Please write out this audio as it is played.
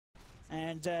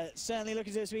And certainly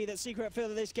looking to be that Secret feel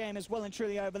that this game is well and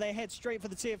truly over. They head straight for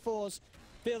the tier 4s.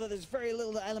 Feel that there's very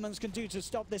little that Elements can do to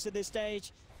stop this at this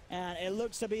stage. And it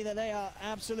looks to be that they are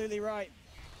absolutely right.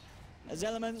 As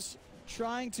Elements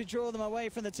trying to draw them away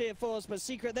from the tier 4s, but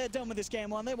Secret, they're done with this game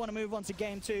 1. They want to move on to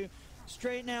game 2.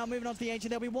 Straight now, moving on to the Ancient.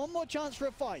 There'll be one more chance for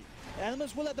a fight.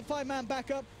 Elements will let the 5-man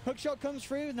back up. Hookshot comes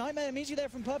through. Nightmare immediately there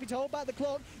from Puppey to hold back the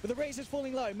clock, but the Razors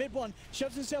falling low. Mid one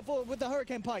shoves himself forward with the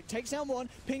Hurricane Pike. Takes down one.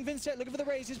 Ping Vincent looking for the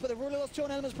Razors, but they've already lost 2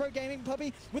 on Elements Pro Gaming.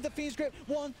 Puppey with the Fiend's Grip.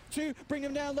 1, 2, bring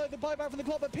him down low. The buyback from the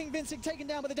clock, but Ping Vincent taken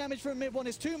down, but the damage from Mid one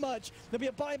is too much. There'll be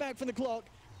a buyback from the clock.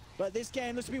 But this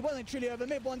game looks to be well and truly over.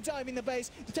 Mid one diving the base.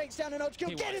 He takes down an kill.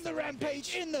 Getting the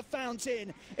Rampage in the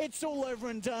fountain. It's all over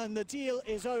and done. The deal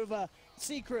is over.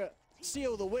 Secret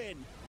seal the win.